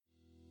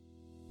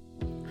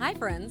Hi,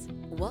 friends.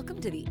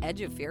 Welcome to the Edge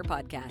of Fear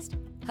podcast,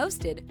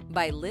 hosted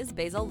by Liz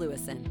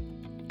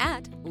Basil-Lewison,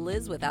 at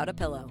Liz Without a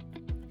Pillow.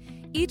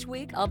 Each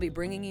week, I'll be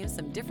bringing you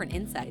some different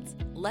insights,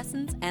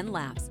 lessons, and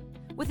laughs,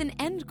 with an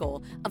end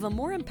goal of a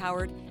more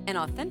empowered and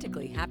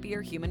authentically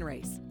happier human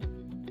race.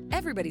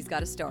 Everybody's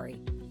got a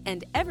story,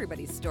 and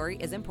everybody's story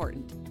is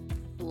important.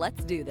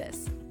 Let's do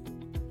this.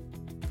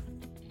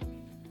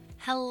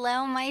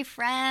 Hello, my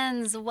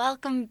friends.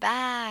 Welcome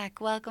back.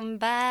 Welcome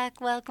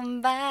back. Welcome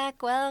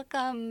back.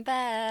 Welcome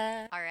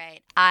back. All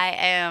right. I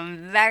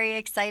am very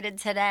excited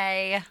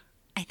today.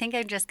 I think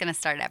I'm just going to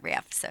start every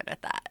episode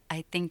with that.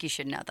 I think you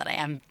should know that I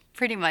am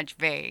pretty much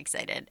very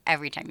excited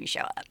every time you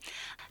show up.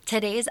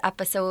 Today's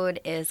episode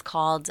is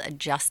called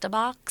Just a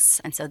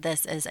Box. And so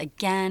this is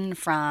again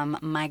from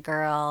my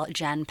girl,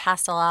 Jen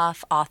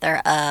Pastiloff, author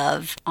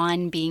of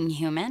On Being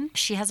Human.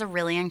 She has a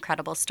really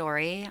incredible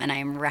story and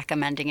I'm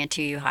recommending it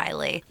to you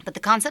highly. But the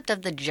concept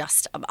of the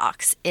Just a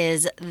Box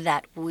is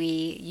that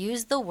we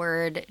use the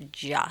word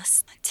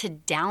just to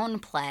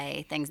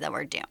downplay things that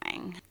we're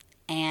doing.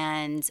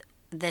 And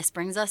this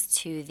brings us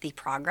to the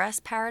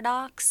progress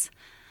paradox,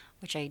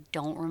 which I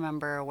don't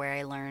remember where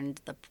I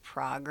learned the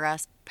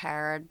progress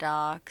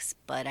paradox,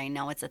 but I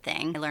know it's a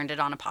thing. I learned it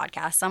on a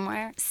podcast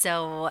somewhere.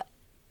 So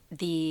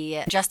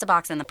the Just a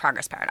Box and the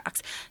progress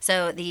paradox.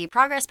 So the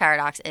progress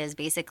paradox is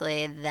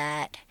basically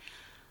that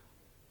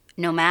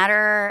no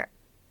matter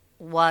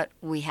what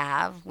we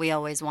have, we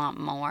always want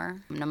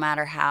more. No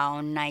matter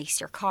how nice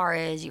your car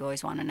is, you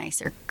always want a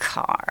nicer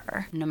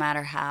car. No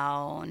matter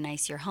how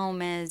nice your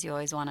home is, you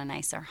always want a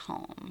nicer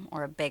home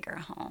or a bigger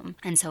home.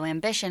 And so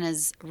ambition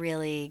is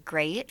really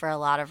great for a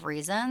lot of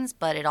reasons,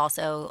 but it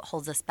also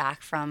holds us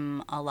back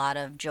from a lot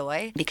of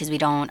joy because we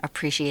don't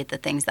appreciate the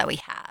things that we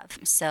have.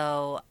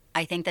 So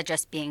I think that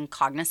just being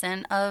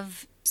cognizant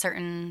of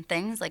certain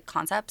things like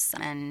concepts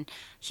and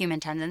human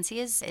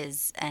tendencies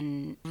is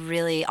a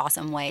really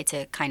awesome way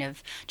to kind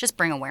of just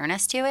bring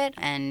awareness to it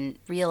and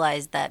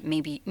realize that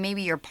maybe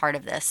you're part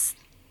of this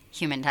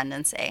human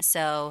tendency.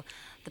 So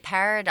the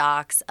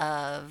paradox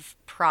of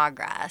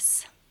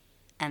progress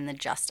and the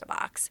just a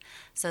box.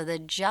 So the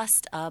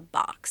just a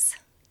box,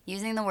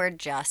 using the word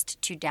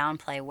just to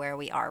downplay where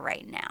we are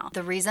right now.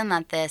 The reason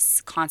that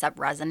this concept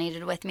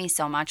resonated with me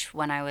so much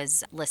when I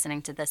was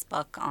listening to this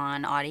book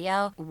on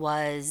audio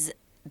was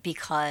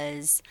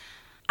because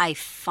I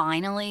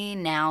finally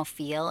now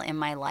feel in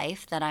my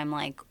life that I'm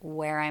like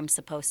where I'm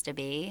supposed to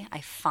be.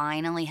 I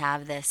finally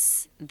have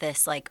this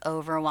like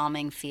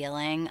overwhelming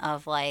feeling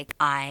of like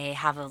I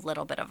have a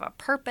little bit of a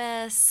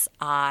purpose.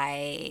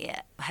 I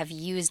have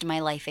used my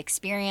life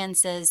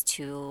experiences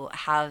to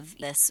have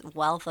this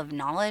wealth of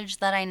knowledge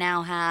that I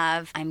now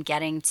have. I'm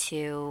getting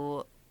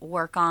to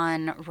work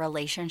on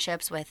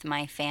relationships with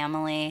my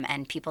family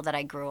and people that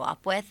I grew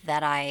up with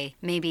that I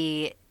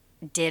maybe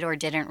did or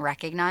didn't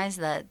recognize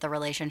that the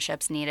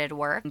relationships needed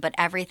work. But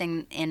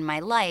everything in my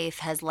life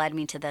has led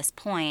me to this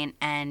point,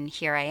 and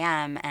here I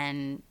am,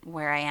 and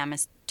where I am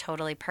is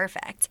totally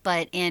perfect.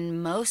 But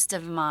in most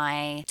of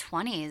my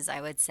 20s, I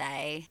would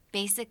say,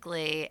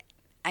 basically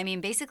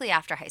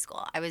after high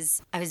school, I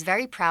was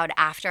very proud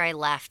after I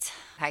left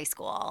high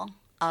school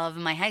of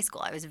my high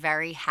school. I was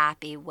very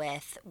happy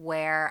with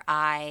where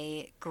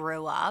I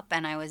grew up,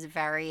 and I was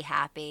very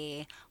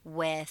happy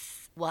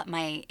with what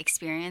my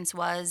experience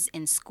was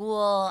in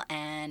school,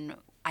 and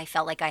I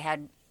felt like I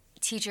had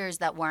teachers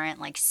that weren't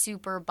like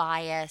super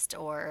biased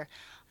or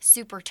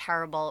super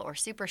terrible or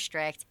super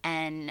strict,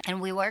 and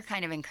we were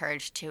kind of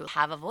encouraged to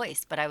have a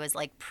voice, but I was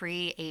like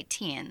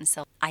pre-18,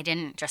 so I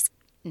didn't just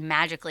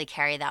magically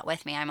carry that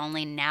with me. I'm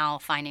only now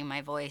finding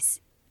my voice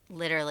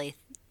literally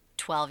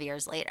 12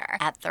 years later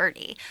at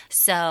 30.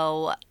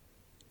 So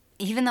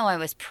even though I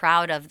was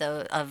proud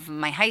of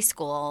my high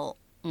school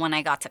when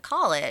I got to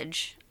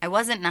college, I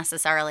wasn't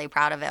necessarily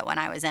proud of it when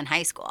I was in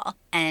high school.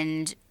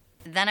 And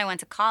then I went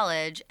to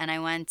college and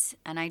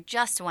I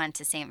just went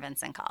to St.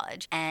 Vincent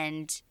College.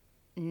 And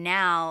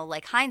now,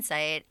 like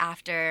hindsight,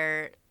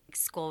 after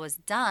school was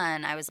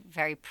done, I was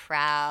very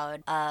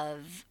proud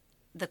of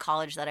the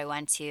college that I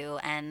went to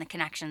and the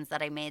connections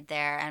that I made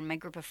there and my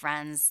group of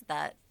friends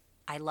that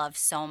I love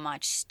so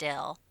much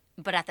still.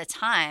 But at the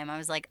time, I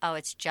was like, oh,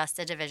 it's just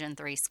a Division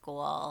III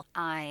school.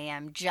 I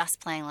am just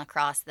playing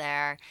lacrosse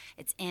there.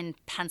 It's in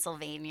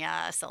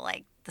Pennsylvania, so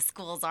like the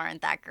schools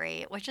aren't that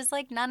great, which is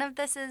like none of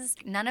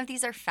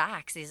these are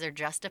facts. These are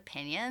just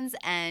opinions.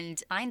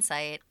 And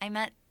hindsight, I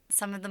met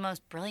some of the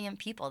most brilliant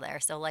people there.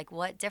 So like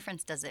what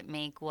difference does it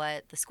make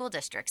what the school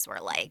districts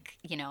were like,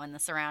 in the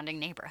surrounding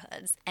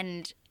neighborhoods?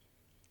 And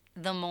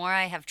the more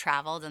I have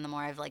traveled and the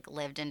more I've like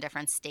lived in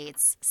different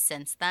states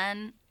since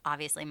then,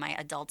 obviously my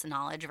adult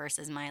knowledge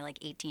versus my like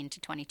 18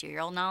 to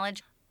 22-year-old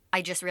knowledge,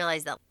 I just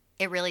realized that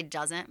it really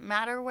doesn't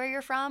matter where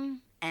you're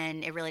from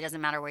and it really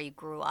doesn't matter where you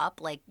grew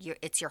up. Like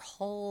it's your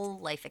whole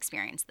life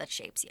experience that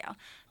shapes you.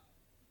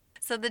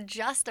 So the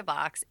just a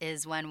box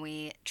is when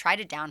we try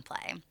to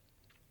downplay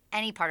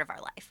any part of our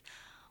life.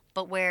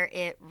 But where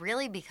it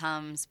really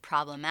becomes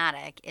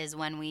problematic is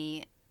when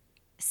we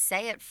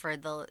say it for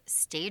the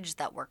stage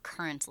that we're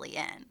currently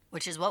in,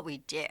 which is what we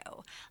do.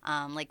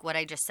 Like what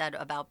I just said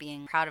about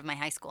being proud of my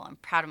high school, I'm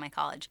proud of my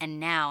college, and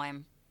now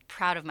I'm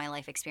proud of my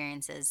life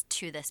experiences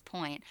to this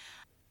point.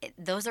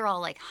 Those are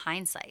all like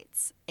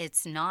hindsights.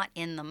 It's not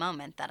in the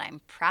moment that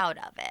I'm proud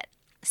of it.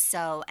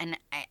 So, and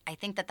I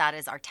think that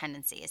is our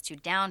tendency, is to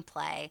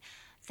downplay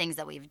things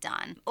that we've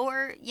done.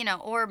 Or,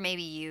 or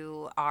maybe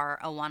you are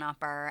a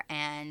one-upper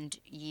and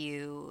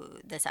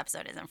this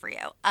episode isn't for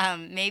you.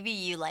 Maybe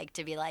you like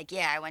to be like,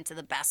 yeah, I went to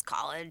the best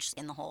college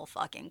in the whole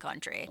fucking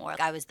country. Or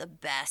I was the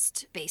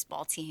best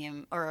baseball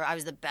team, or I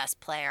was the best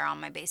player on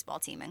my baseball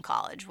team in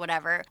college,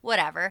 whatever.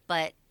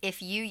 But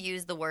if you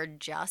use the word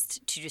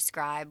just to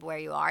describe where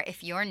you are,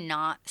 if you're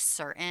not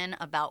certain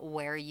about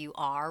where you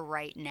are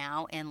right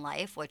now in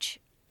life, which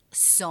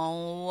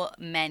so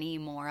many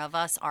more of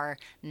us are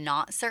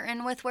not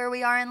certain with where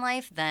we are in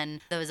life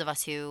than those of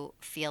us who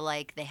feel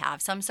like they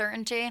have some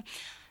certainty,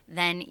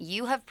 then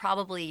you have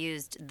probably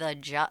used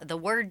the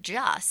word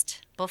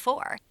just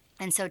before.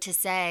 And so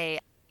Jen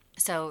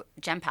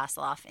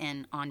Pastiloff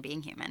in On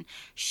Being Human,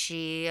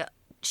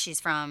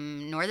 she's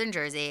from Northern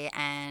Jersey,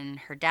 and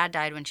her dad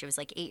died when she was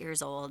like 8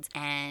 years old,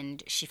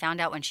 and she found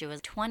out when she was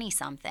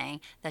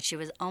 20-something that she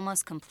was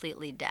almost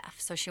completely deaf.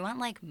 So she went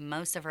like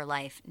most of her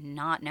life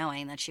not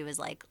knowing that she was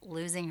like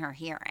losing her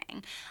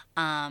hearing.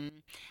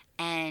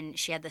 And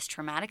she had this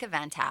traumatic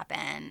event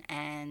happen,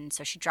 and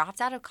so she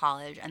dropped out of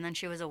college, and then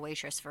she was a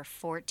waitress for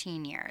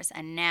 14 years,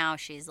 and now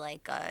she's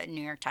like a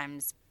New York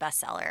Times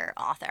bestseller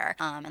author,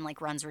 and like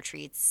runs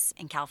retreats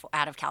in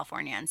out of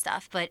California and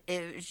stuff. But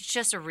it was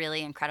just a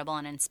really incredible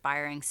and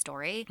inspiring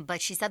story.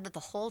 But she said that the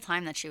whole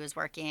time that she was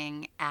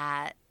working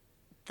at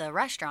the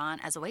restaurant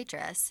as a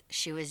waitress,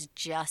 she was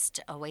just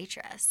a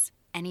waitress.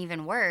 And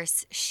even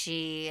worse,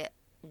 she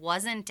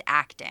wasn't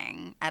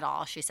acting at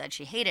all. She said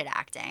she hated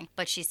acting,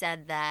 but she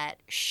said that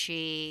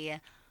she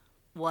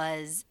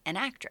was an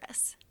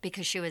actress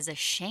because she was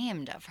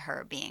ashamed of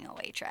her being a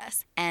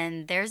waitress.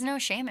 And there's no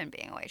shame in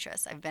being a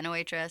waitress. I've been a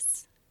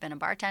waitress, been a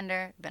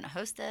bartender, been a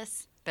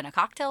hostess, been a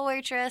cocktail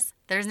waitress.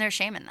 There's no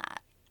shame in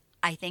that.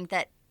 I think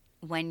that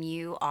when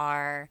you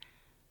are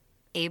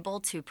able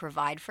to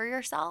provide for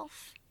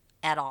yourself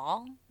at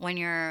all, when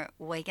you're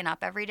waking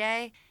up every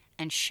day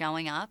and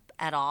showing up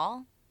at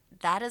all,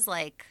 that is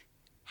like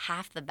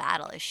half the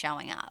battle, is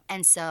showing up.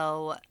 And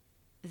so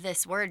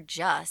this word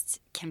just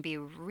can be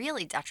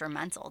really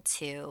detrimental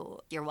to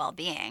your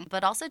well-being,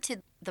 but also to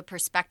the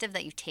perspective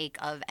that you take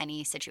of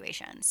any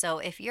situation. So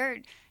if you're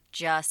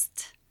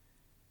just,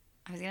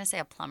 I was going to say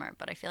a plumber,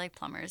 but I feel like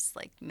plumbers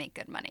like make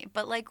good money.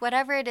 But like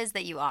whatever it is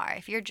that you are,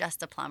 if you're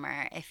just a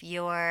plumber, if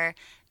you're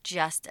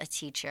just a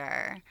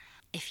teacher,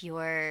 if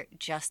you're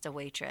just a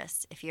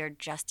waitress, if you're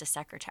just a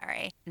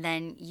secretary,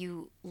 then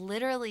you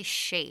literally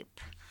shape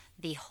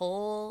the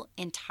whole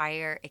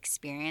entire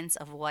experience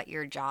of what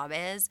your job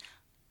is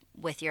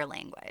with your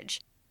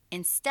language.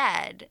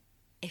 Instead,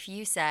 if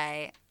you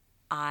say,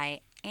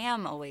 I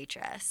am a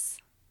waitress,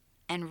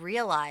 and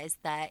realize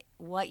that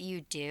what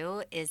you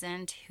do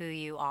isn't who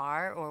you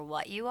are or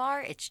what you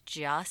are, it's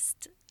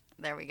just,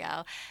 there we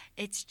go,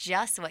 it's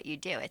just what you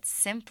do. It's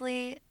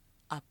simply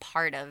a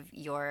part of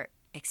your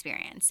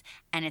experience,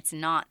 and it's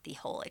not the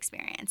whole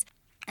experience.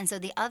 And so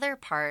the other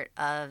part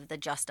of the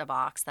Just a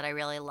Box that I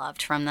really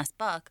loved from this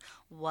book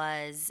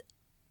was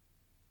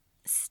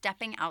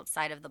stepping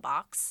outside of the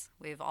box.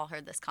 We've all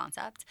heard this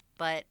concept.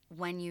 But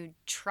when you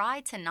try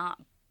to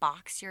not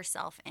box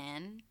yourself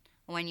in,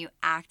 when you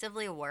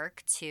actively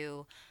work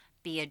to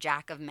be a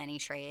jack of many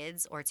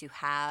trades or to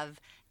have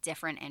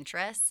different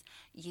interests,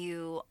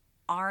 you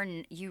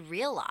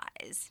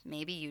realize,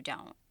 maybe you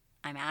don't,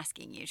 I'm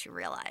asking you to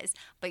realize,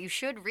 but you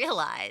should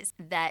realize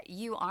that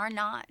you are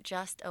not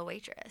just a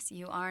waitress.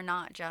 You are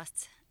not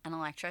just an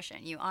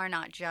electrician. You are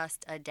not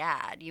just a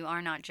dad. You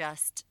are not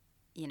just,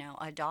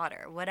 a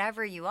daughter.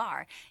 Whatever you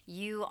are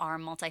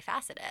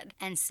multifaceted.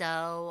 And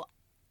so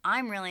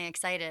I'm really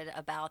excited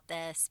about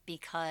this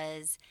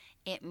because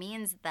it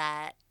means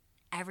that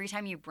every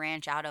time you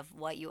branch out of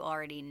what you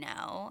already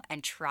know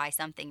and try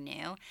something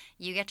new,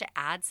 you get to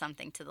add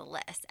something to the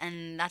list.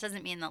 And that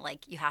doesn't mean that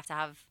like you have to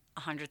have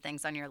 100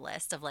 things on your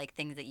list of like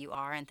things that you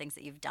are and things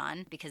that you've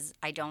done, because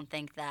I don't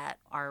think that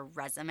our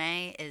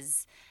resume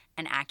is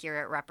an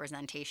accurate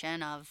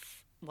representation of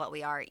what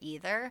we are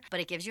either. But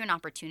it gives you an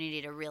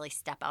opportunity to really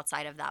step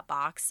outside of that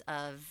box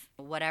of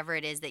whatever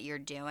it is that you're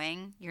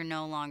doing. You're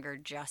no longer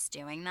just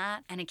doing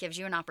that. And it gives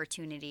you an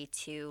opportunity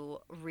to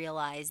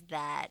realize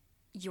that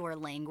your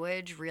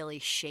language really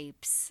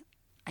shapes,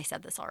 I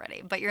said this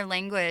already, but your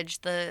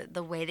language, the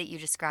way that you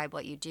describe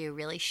what you do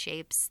really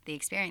shapes the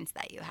experience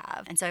that you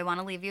have. And so I want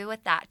to leave you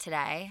with that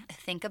today.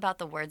 Think about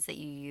the words that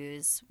you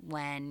use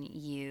when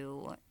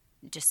you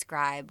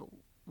describe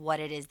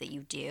what it is that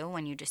you do,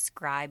 when you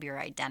describe your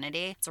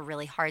identity. It's a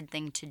really hard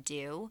thing to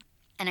do.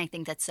 And I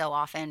think that so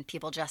often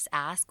people just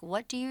ask,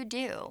 what do you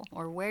do?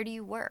 Or where do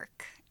you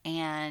work?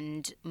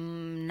 And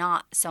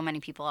not so many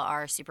people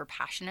are super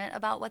passionate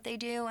about what they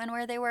do and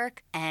where they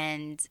work.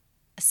 And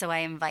So I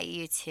invite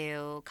you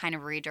to kind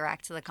of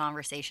redirect the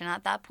conversation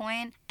at that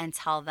point and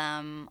tell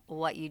them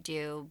what you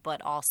do,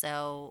 but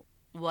also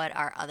what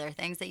are other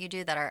things that you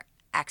do that are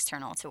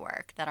external to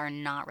work, that are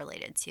not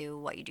related to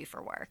what you do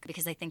for work.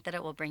 Because I think that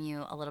it will bring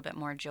you a little bit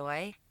more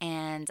joy.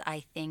 And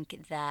I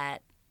think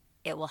that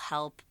it will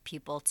help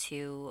people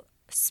to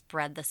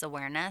spread this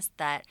awareness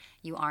that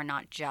you are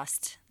not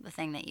just the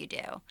thing that you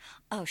do.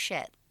 Oh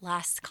shit,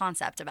 last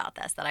concept about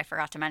this that I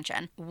forgot to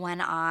mention.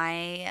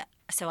 I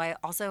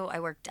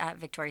worked at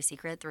Victoria's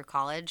Secret through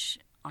college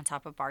on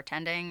top of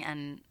bartending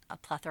and a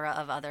plethora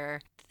of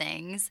other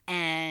things.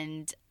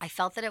 And I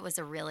felt that it was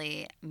a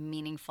really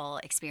meaningful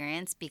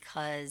experience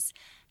because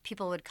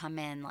people would come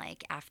in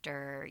like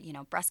after,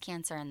 breast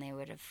cancer, and they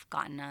would have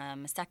gotten a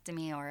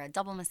mastectomy or a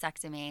double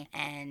mastectomy,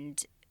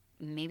 and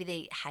maybe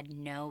they had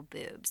no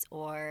boobs,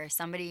 or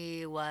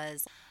somebody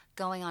was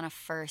going on a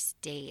first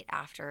date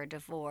after a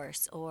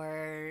divorce,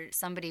 or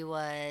somebody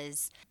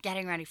was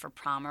getting ready for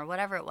prom, or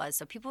whatever it was.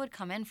 So people would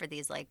come in for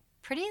these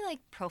pretty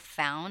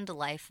profound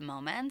life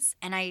moments.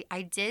 And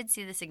I did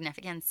see the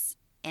significance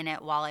in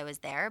it while I was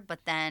there.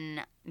 But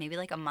then maybe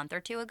a month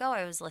or two ago,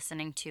 I was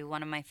listening to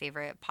one of my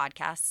favorite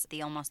podcasts,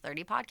 the Almost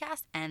 30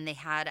 podcast, and they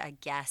had a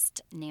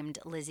guest named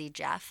Lizzie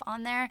Jeff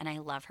on there. And I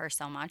love her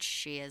so much.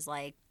 She is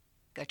a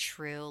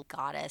true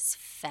goddess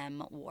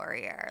femme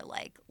warrior.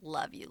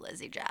 Love you,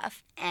 Lizzie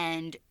Jeff.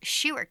 And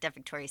she worked at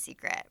Victoria's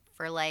Secret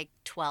for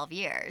 12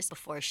 years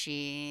before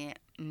she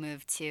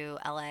moved to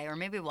LA, or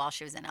maybe while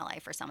she was in LA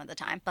for some of the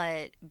time.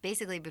 But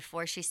basically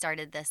before she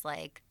started this,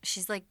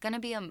 she's gonna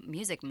be a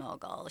music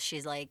mogul.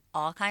 She's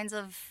all kinds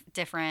of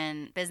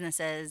different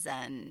businesses,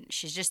 and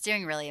she's just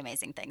doing really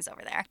amazing things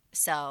over there.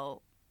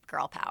 So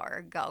girl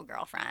power, go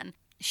girlfriend.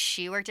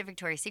 She worked at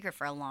Victoria's Secret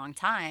for a long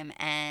time,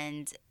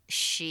 and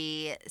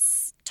she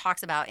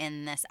talks about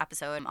in this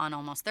episode on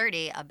Almost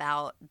 30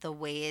 about the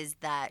ways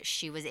that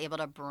she was able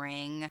to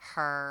bring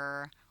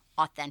her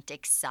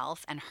authentic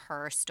self and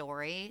her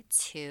story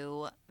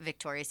to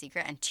Victoria's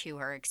Secret and to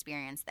her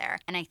experience there.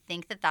 And I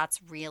think that that's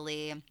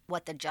really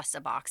what the Just a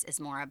Box is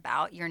more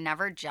about. You're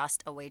never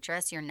just a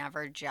waitress. You're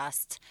never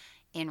just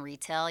in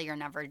retail. You're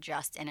never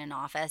just in an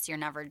office. You're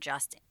never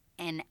just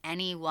in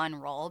any one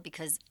role,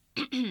 because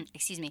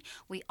excuse me,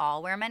 we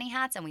all wear many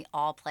hats and we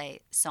all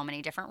play so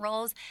many different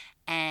roles.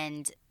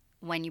 And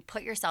when you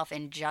put yourself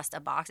in just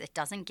a box, it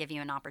doesn't give you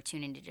an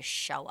opportunity to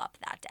show up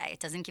that day. It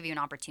doesn't give you an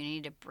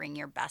opportunity to bring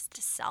your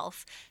best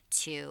self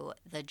to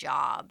the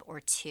job or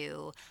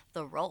to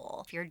the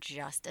role. If you're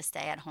just a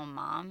stay-at-home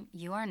mom,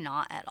 you are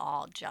not at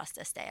all just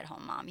a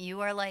stay-at-home mom.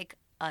 You are a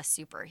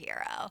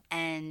superhero.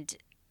 And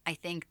I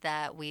think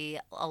that we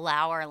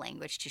allow our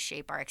language to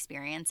shape our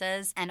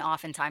experiences, and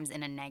oftentimes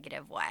in a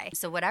negative way.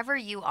 So whatever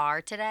you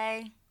are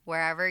today,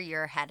 wherever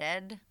you're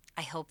headed,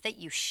 I hope that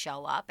you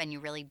show up and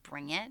you really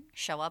bring it.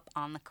 Show up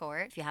on the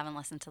court. If you haven't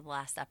listened to the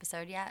last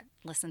episode yet,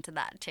 listen to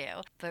that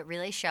too. But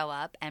really show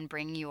up and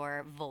bring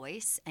your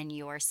voice and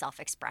your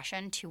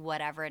self-expression to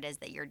whatever it is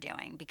that you're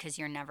doing, because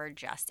you're never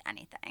just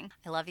anything.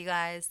 I love you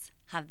guys.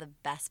 Have the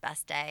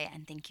best day,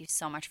 and thank you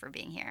so much for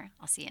being here.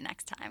 I'll see you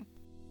next time.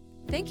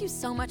 Thank you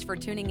so much for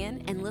tuning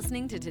in and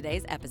listening to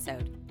today's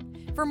episode.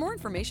 For more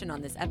information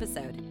on this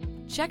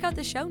episode, check out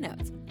the show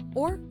notes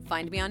or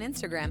find me on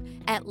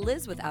Instagram at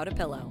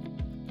LizWithoutAPillow.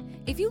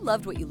 If you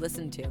loved what you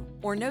listened to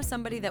or know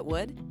somebody that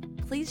would,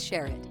 please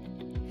share it.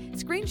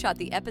 Screenshot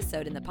the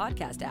episode in the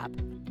podcast app,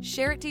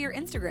 share it to your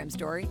Instagram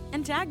story,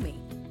 and tag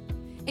me.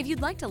 If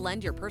you'd like to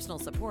lend your personal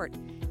support,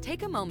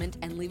 take a moment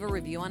and leave a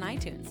review on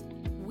iTunes.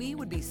 We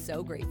would be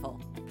so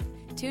grateful.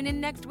 Tune in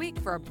next week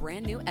for a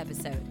brand new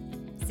episode.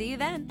 See you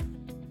then.